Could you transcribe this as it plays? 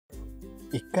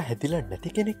එක්ක හැදිලා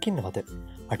නැති කෙනෙක්කින්නවද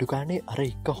අඩුගානේ අර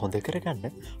එක්ක හොඳ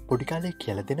කරගන්න පොඩිකාලේ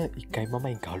කියල දෙන එකයි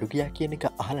මමයි ගඩු ගියා කියන එක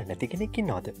අහල නැති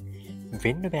කෙනෙක්කින්නවද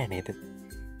වෙන්න බෑනේද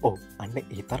ඕ අන්න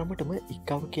ඒ තරමටම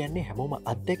එක්කාව කියන්නේ හැමෝම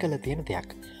අත්දැ කළ තියෙන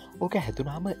දෙයක් ඕක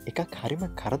හැතුනාම එකක් හරිම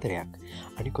කරදරයක්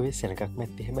අනිකොය සෙනගක්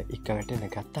මැත් එහෙම එක වැටෙන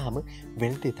ගත්තාම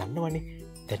වෙනති දන්නවනේ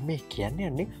දැන් මේ කියන්න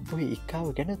යන්නේ ඔය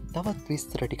එක්කාව ගැන තවත්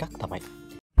විස්තර ටිකක් තමයි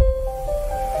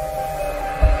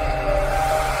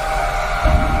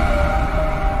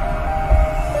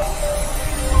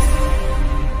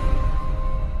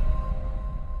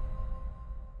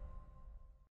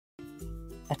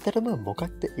ඇත්තටම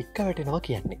මොකක්ද එක්ක වැටෙනවා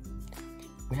කියන්නේ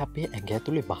ඔය අපේ ඇඟ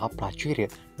ඇතුළේ මහා ප්‍රාචීරය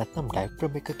නැත්නම්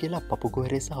ඩයිෆ්‍රම් එක කියලා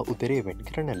පපුගොරේ සහ උදරේ වෙන්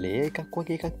කරන ලේ එකක්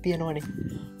වගේ එකක් තියෙනවානේ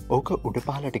ඕක උඩ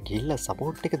පහලට ගිහිල්ලා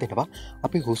සපෝට් එක දෙනවා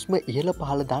අපි හුස්ම ඉහළ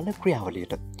පහළ දාන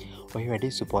ක්‍රියාවලියට ඔය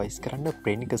වැඩේ සුපොයිස් කරන්න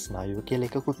ප්‍රේණික ස්නායුව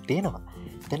කියලා එකකුත් තියෙනවා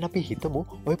දැන් අපි හිතමු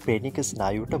ඔය ප්‍රේණික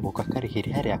ස්නායුවට මොකක් හරි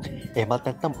හිරිහැරයක් එහෙමත්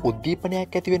නැත්නම්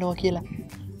උද්දීපනයක් ඇති වෙනවා කියලා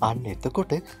අන්න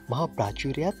එතකොට මහා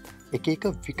ප්‍රාචීරයත් එක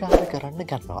එක විකාර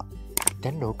කරන්න ගන්නවා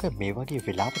දැන් ඕක මේ වගේ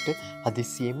වෙලාවට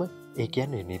හදිස්සියම ඒ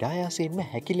කියන්නේ නිරායාසයෙන්ම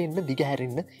හැකිලෙන්න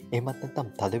දිගහැරෙන්න එමත් නැත්නම්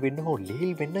තද වෙන්න හෝ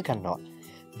ලීල් වෙන්න ගන්නවා.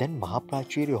 දැන් මහා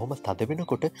ප්‍රාචීරය ඔහොම තද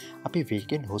වෙනකොට අපි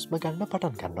වේගෙන් හුස්ම ගන්න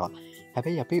පටන් ගන්නවා.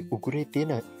 හැබැයි අපි උගුරේ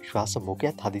තියෙන ශ්වාස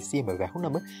මුඛයත් හදිස්සියම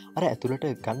වැහුනම අර ඇතුළට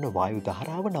ගන්න වායු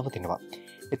ධාරාව නවතිනවා.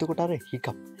 එතකොට අර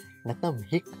hiccup නැත්නම්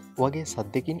හික් වගේ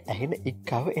සද්දකින් ඇහෙන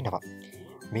එක්කාව එනවා.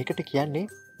 මේකට කියන්නේ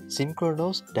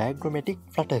synchronous diaphragmatic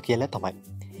flutter කියලා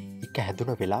තමයි. එක හැදුන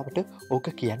වෙලාවට ඕක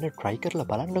කියන්න ට්‍රයි කරලා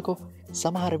බලන්නකෝ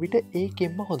සමහර විට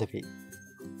ඒකෙන්ම හොඳ වෙයි.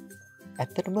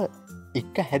 ඇත්තටම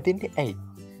එක්ක හැදෙන්නේ ඇයි?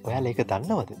 ඔයාලා ඒක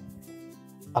දන්නවද?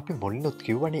 අපි මුලිනුත්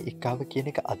කිව්වනේ එක්කාව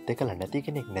කියන එක අත්දැකලා නැති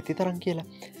කෙනෙක් නැති තරම් කියලා.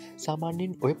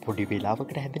 සාමාන්‍යයෙන් ඔය පොඩි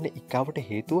වෙලාවකට හැදෙන එක්කාවට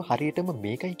හේතුව හරියටම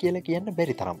මේකයි කියලා කියන්න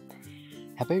බැරි තරම්.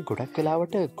 හැබැයි ගොඩක්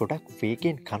වෙලාවට ගොඩක්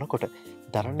වේගෙන් කනකොට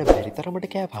දරන්න බැරි තරමට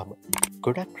කෑවහම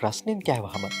ගොඩක් රස්නෙන්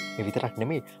කෑවහම ඒ විතරක්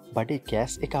නෙමෙයි බඩේ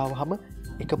ගෑස් එක ආවහම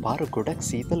එක පාර ගොඩක්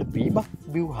සීතල බීමක්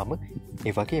බිව්වහම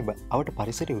ඒ වගේම අවට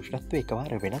පරිසරයේ උෂ්ණත්වය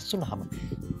එකවර වෙනස් වුනහම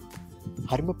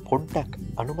හරිම පොඩ්ඩක්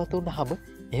අනුමත වුනහම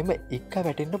එහෙම එක්ක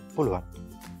වැටෙන්න පුළුවන්.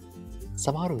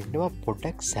 සමහරු ඉන්නවා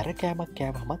පොඩ්ඩක් සැර කෑමක්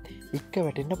කෑවහමත් එක්ක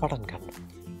වැටෙන්න පටන්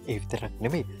ගන්නවා. ඒ විතරක්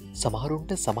නෙමෙයි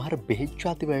සමහරුන්ට සමහර බෙහෙත්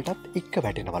ಜಾති වලටත් එක්ක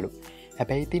වැටෙනවලු.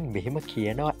 හැබැයි ඉතින් මෙහෙම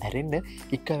කියනවා ඇරෙන්න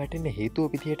එක්ක වැටෙන්න හේතුව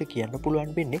විදිහට කියන්න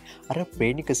පුළුවන් වෙන්නේ අර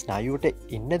ප්‍රේණික ස්නායුවට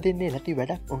ඉන්න දෙන්නේ නැති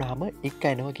වැඩක් වුණාම එක්ක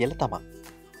එනවා කියලා තමයි.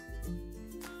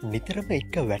 නිතරම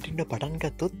එක්ක වැටෙන්න පටන්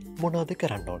ගත්තොත් මොනවද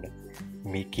කරන්න ඕන?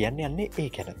 මේ කියන්නේ යන්නේ ඒ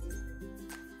ගැන.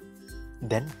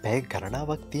 දැන් පැය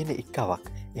ගණනාවක් තියෙන එක්කාවක්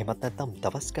එහෙමත් නැත්නම්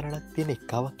දවස් ගණනක් තියෙන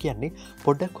එක්කාවක් කියන්නේ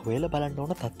පොඩ්ඩක් හොයලා බලන්න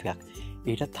ඕන තත්වයක්.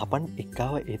 ඊට තපන්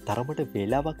එක්කාව ඒ තරමට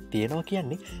වේලාවක් තියෙනවා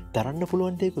කියන්නේ දරන්න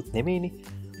පුළුවන් දෙයක්වත්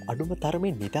නෙමෙයිනේ. අඩුම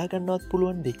තරමේ නිදා ගන්නවත්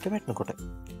පුළුවන් දෙයක වැටෙනකොට.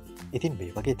 ඉතින්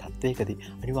මේ වගේ තත්වයකදී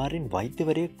අනිවාර්යෙන්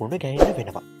වෛද්‍යවරයෙක් මුණ ගැහෙන්න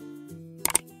වෙනවා.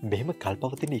 මෙහෙම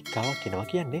කල්පවතින එක්කාවක් එනවා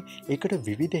කියන්නේ ඒකට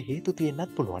විවිධ හේතු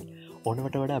තියෙන්නත් පුළුවන්.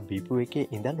 ඕනවට වඩා බීපු එකේ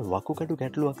ඉඳන් වකුගඩු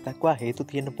ගැටලුවක් දක්වා හේතු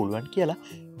තියෙන්න පුළුවන් කියලා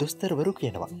දොස්තරවරු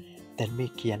කියනවා. දැන්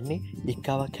මේ කියන්නේ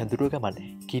එක්කාවක් හැදුරුව ගමන්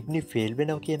කිඩ්නි ෆේල්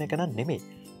වෙනවා කියන එක නන් නෙමෙයි.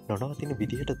 නොනවතින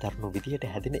විදිහට දරුණු විදිහට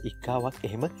හැදෙන එක්කාවක්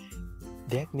එහෙම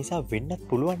දෙයක් නිසා වෙන්නත්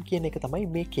පුළුවන් කියන එක තමයි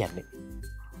මේ කියන්නේ.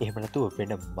 එහෙම නැතුව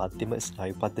වෙන මධ්‍යම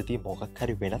ස්නායු පද්ධතිය මොකක්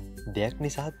හරි වෙනත් දෙයක්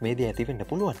නිසාත් මේ දේ ඇති වෙන්න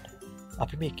පුළුවන්.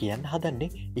 අපි මේ කියන්න හදන්නේ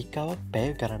එක්කාවක් පැය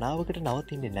ගණනාවකට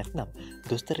නවතින්නේ නැත්නම්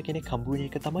දොස්තර කෙනෙක් හම්බ වෙන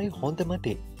එක තමයි හොඳම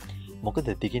දේ. මොකද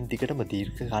දිගින් දිගටම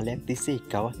දීර්ඝ කාලයක් තිස්සේ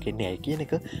එක්කාවක් එන්නේ ඇයි කියන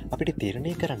එක අපිට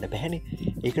තීරණය කරන්න බැහැනේ.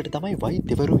 ඒකට තමයි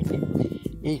වෛද්‍යවරු ඉන්නේ.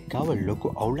 ඒ එක්කාව ලොකු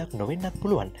අවුලක් නොවෙන්නත්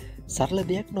පුළුවන්. සරල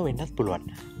දෙයක් නොවෙන්නත් පුළුවන්.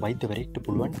 වෛද්‍යවරයෙක්ට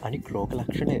පුළුවන් අනික් රෝග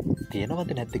ලක්ෂණ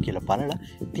තියෙනවද නැද්ද කියලා බලලා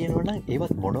තියෙනවා නම්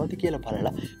ඒවත් මොනවද කියලා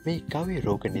බලලා මේ එක්කාවේ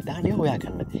රෝග නිදානය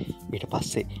හොයාගන්න. ඊට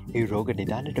පස්සේ ඒ රෝග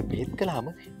නිදානයට බෙහෙත් කළාම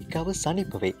එක්කාව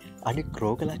සනීප වෙයි. අනික්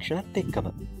රෝග ලක්ෂණත්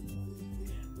එක්කම.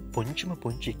 පුංචිම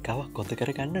පුංචි එක්කාවක් හොඳ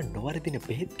කරගන්න නොවරදින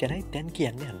බෙහෙත් ගැනයි දැන්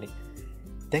කියන්න යන්නේ.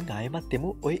 දැන් ආයෙමත් එමු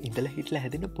ඔය ඉඳලා හිටලා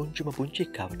හැදෙන පුංචිම පුංචි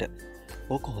එක්කාවට.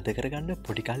 ඕක හොඳ කරගන්න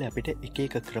පොඩි කාලේ අපිට එක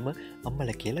එක ක්‍රම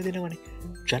අම්මලා කියලා දෙනවනේ.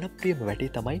 ජනප්‍රියම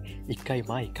වැඩේ තමයි එකයි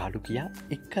මායි කාඩු කියා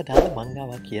එක දාලා මං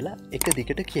ආවා කියලා එක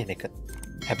දිගට කියන එක.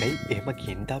 හැබැයි එහෙම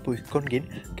කියන දාපු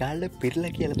එක්කොන්ගෙන් ගාල්ල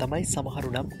පිරලා කියලා තමයි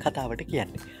සමහරු නම් කතාවට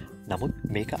කියන්නේ. නමුත්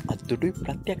මේක අද්දුටුයි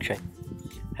ප්‍රත්‍යක්ෂයි.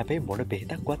 හැබැයි මොන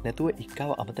බෙහෙතක්වත් නැතුව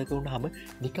එක්කාව අමතක වුණාම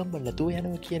නිකම්ම නැතුව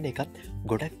යනවා කියන එකත්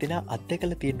ගොඩක් දෙනා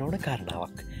අත්දැකලා තියෙන ඕන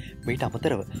කාරණාවක්. මේට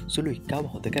අමතරව සුළු එක්කාව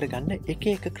හොද කරගන්න එක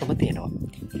එක ක්‍රම තියෙනවා.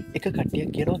 එක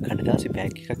කට්ටියක් කියනවා කඩදාසි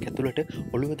බෑග් එකක් ඇතුළට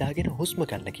ඔළුව දාගෙන හුස්ම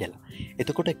ගන්න කියලා.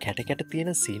 එතකොට කැට කැට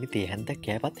තියෙන සීනි තේ හැන්දක්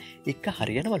කෑවත් එක්ක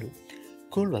හරියනවලු.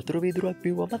 කෝල් වතුර වීදුරුවක්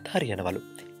බිව්වමත් හරියනවලු.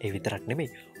 ඒ විතරක් නෙමෙයි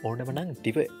ඕනම නම්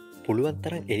දිව පුළුවන්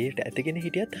තරම් එළියට ඇදගෙන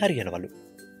හිටියත් හරියනවලු.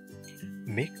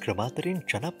 මේ ක්‍රමාතරින්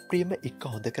ජනප්‍රියම එක්ක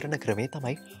හොඳ කරන ක්‍රමේ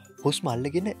තමයි හුස්ම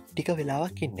අල්ලගෙන ටික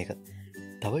වෙලාවක් ඉන්න එක.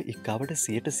 තව එක්කාවට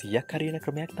 100% හරියන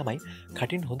ක්‍රමයක් තමයි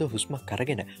කටින් හොඳ හුස්මක්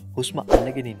කරගෙන හුස්ම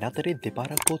අල්ලගෙන ඉන්න අතරේ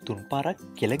දෙපාරක් හෝ තුන් පාරක්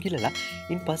කෙලගිලලා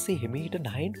ඉන් පස්සේ හිමීට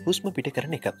නහයෙන් හුස්ම පිට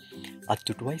කරන එක.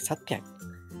 අත්දුටුවයි සත්‍යයි.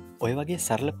 ඔය වගේ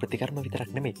සරල ප්‍රතිකර්ම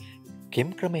විතරක් නෙමෙයි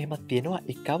කෙම් ක්‍රම එහෙමත් තියෙනවා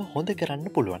එක්කාව හොඳ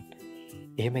කරන්න පුළුවන්.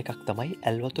 එහෙම එකක් තමයි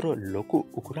ඇල්වතුර ලොකු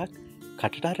උකුරක්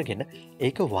කටට අරගෙන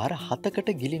ඒක වාර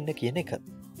 7කට ගිලින්න කියන එක.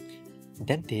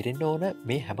 දැන් තේරෙන්න ඕන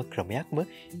මේ හැම ක්‍රමයක්ම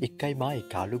එකයි මා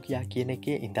එකාලු ගියා කියන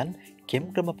එකේ ඉඳන්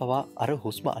කෙම් ක්‍රම පවා අර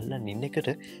හුස්ම අල්ලන් ඉන්න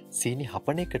එකට සීනි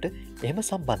හපන එකට එහෙම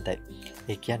සම්බන්ධයි.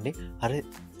 ඒ කියන්නේ අර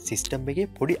සිස්ටම් එකේ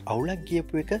පොඩි අවුලක්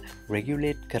ගියපු එක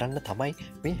රෙගියුලේට් කරන්න තමයි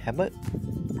මේ හැම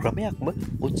ක්‍රමයක්ම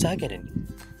උත්සාහ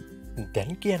කරන්නේ.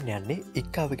 දැන් කියන්න යන්නේ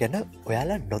ඉක්කාව ගැන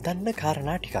ඔයාලා නොදන්න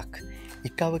කාරණා ටිකක්.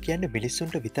 ඉක්කාව කියන්න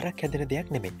මිනිස්සුන්ට විතරක් හැදෙන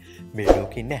දෙයක් නෙමේ. මේ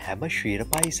ලෝකෙ ඉන්න හැම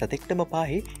ශ්‍රීරපායි සතෙක්ටම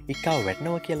පාහේ ඉක්කාව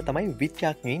වැටෙනවා කියලා තමයි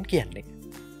විද්‍යාඥයින් කියන්නේ.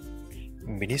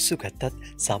 මිනිස්සු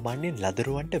ගත්තත් සාමාන්‍යයෙන්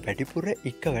ලදරුවන්ට වැඩිපුර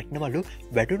ඉක්ක වැටෙනවලු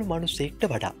වැඩුණු මිනිස්සෙක්ට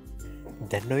වඩා.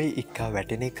 දැන් ඔය ඉක්කා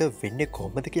වැටෙන එක වෙන්නේ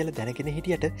කොහොමද කියලා දැනගෙන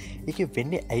හිටියට ඒක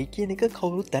වෙන්නේ ඇයි කියන එක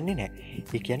කවුරුත් දන්නේ නැහැ.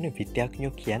 ඒ කියන්නේ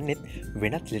විද්‍යාඥයෝ කියන්නේත්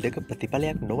වෙනත් ලෙඩක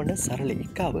ප්‍රතිඵලයක් නොවන සරල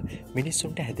ඉක්කාව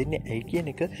මිනිස්සුන්ට හැදෙන්නේ ඇයි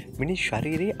කියන එක මිනිස්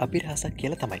ශරීරයේ අභිරහසක්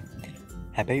කියලා තමයි.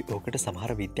 හැබැයි ඕකට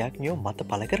සමහර විද්‍යාඥයෝ මත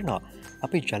පළ කරනවා.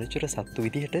 අපි ජලචර සත්තු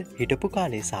විදිහට හිටපු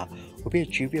කාලේ සහ ඔබේ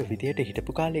ජීවය විදිහට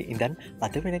හිටපු කාලේ ඉඳන්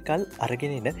අද වෙනකල්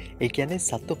අරගෙන එන ඒ කියන්නේ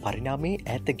සත්ව පරිණාමයේ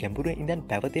ඈත ගැඹුරේ ඉඳන්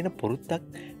පැවතෙන පුරුද්දක්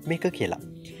මේක කියලා.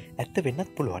 ඇත්ත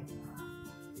වෙන්නත් පුළුවන්.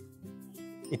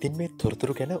 ඉතින් මේ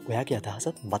තොරතුරු ගැන ඔයාගේ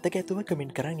අදහසත් මතක ඇතුව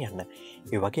කමෙන්ට් කරන්න යන්න.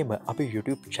 ඒ වගේම අපේ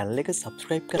YouTube channel එක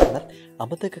subscribe කරන්නත්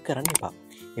අමතක කරන්න එපා.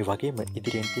 ඒ වගේම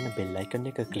ඉදිරියෙන් තියෙන bell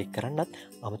icon එක click කරන්නත්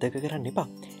අමතක කරන්න එපා.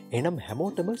 එහෙනම්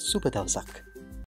හැමෝටම සුබ දවසක්.